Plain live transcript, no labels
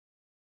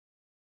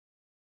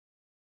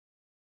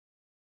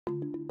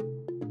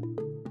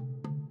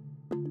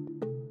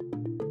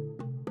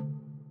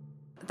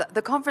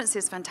The conference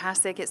is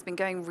fantastic. It's been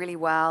going really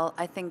well.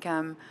 I think,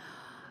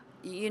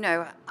 you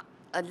know,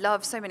 I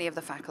love so many of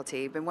the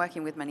faculty. I've been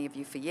working with many of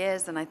you for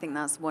years, and I think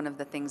that's one of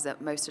the things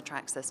that most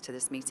attracts us to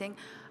this meeting.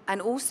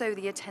 And also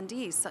the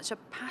attendees, such a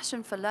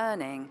passion for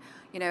learning.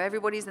 You know,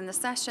 everybody's in the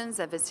sessions,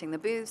 they're visiting the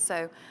booths,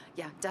 so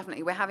yeah,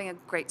 definitely, we're having a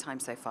great time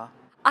so far.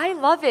 I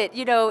love it.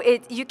 You know,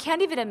 you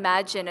can't even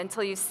imagine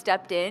until you've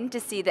stepped in to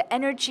see the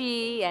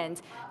energy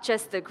and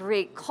just the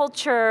great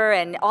culture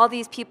and all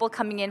these people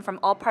coming in from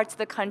all parts of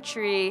the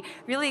country,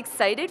 really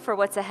excited for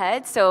what's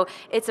ahead. So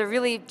it's a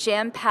really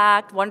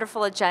jam-packed,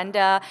 wonderful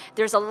agenda.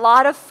 There's a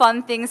lot of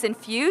fun things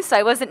infused, so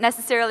I wasn't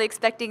necessarily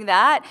expecting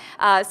that.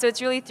 So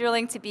it's really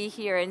thrilling to be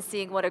here and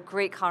seeing what a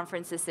great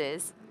conference this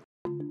is.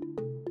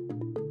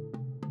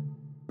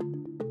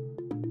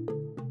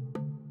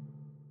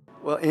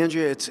 Well,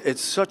 Andrea, it's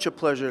such a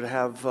pleasure to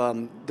have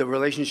the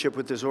relationship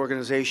with this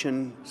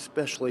organization,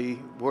 especially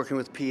working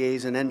with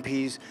PAs and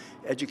NPs,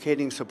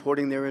 educating,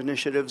 supporting their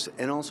initiatives,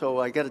 and also,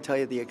 I got to tell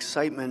you, the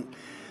excitement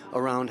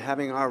around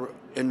having our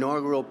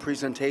inaugural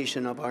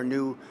presentation of our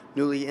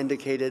newly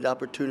indicated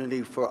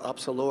opportunity for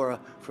Opzelura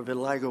for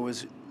vitiligo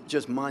was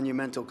just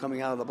monumental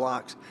coming out of the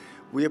blocks.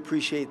 We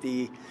appreciate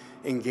the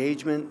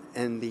engagement,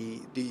 and the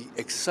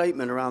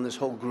excitement around this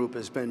whole group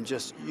has been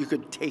just, you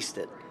could taste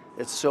it.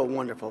 It's so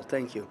wonderful.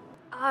 Thank you.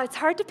 It's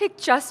hard to pick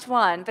just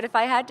one, but if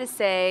I had to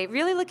say,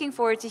 really looking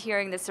forward to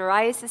hearing the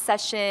psoriasis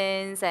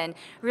sessions and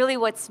really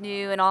what's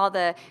new and all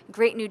the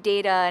great new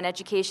data and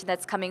education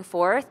that's coming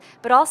forth,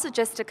 but also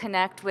just to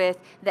connect with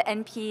the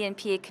NP and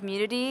PA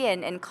community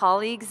and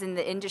colleagues in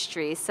the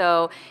industry.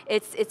 So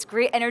it's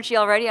great energy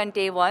already on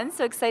day one,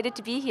 so excited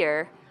to be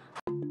here.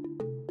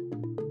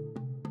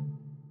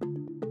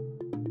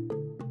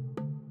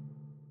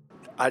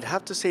 I'd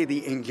have to say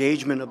the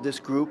engagement of this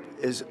group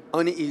is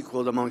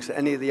unequaled amongst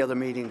any of the other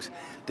meetings.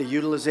 The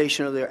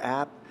utilization of their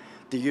app,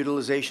 the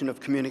utilization of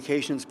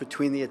communications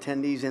between the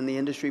attendees and the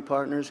industry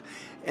partners,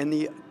 and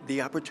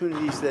the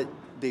opportunities that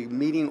the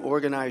meeting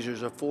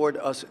organizers afford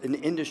us in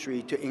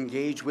industry to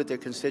engage with their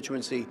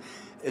constituency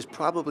is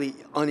probably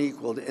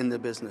unequaled in the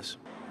business.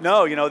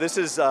 No, you know, this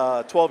is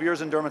 12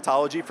 years in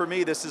dermatology for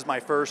me. This is my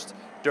first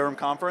DERM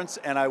conference,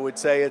 and I would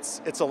say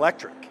it's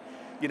electric.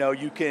 You know,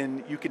 you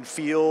can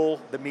feel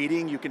the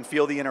meeting, you can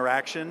feel the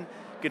interaction,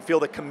 you can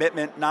feel the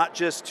commitment, not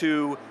just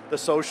to the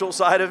social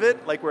side of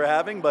it, like we're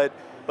having, but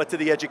to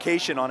the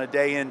education on a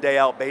day in, day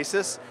out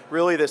basis.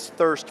 Really this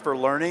thirst for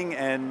learning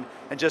and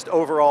just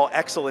overall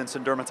excellence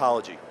in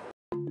dermatology.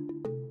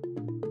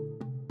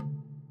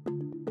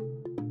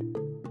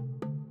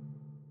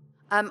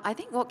 I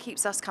think what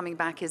keeps us coming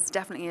back is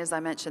definitely, as I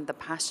mentioned, the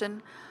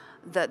passion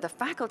that the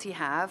faculty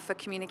have for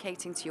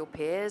communicating to your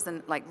peers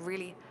and like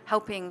really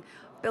helping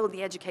build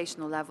the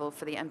educational level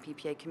for the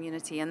NPPA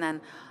community, and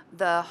then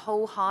the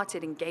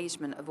wholehearted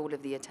engagement of all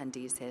of the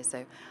attendees here.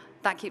 So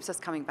that keeps us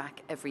coming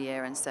back every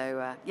year. And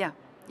so, yeah,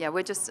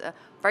 we're just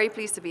very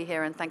pleased to be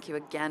here, and thank you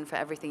again for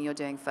everything you're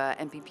doing for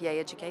NPPA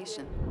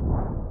education.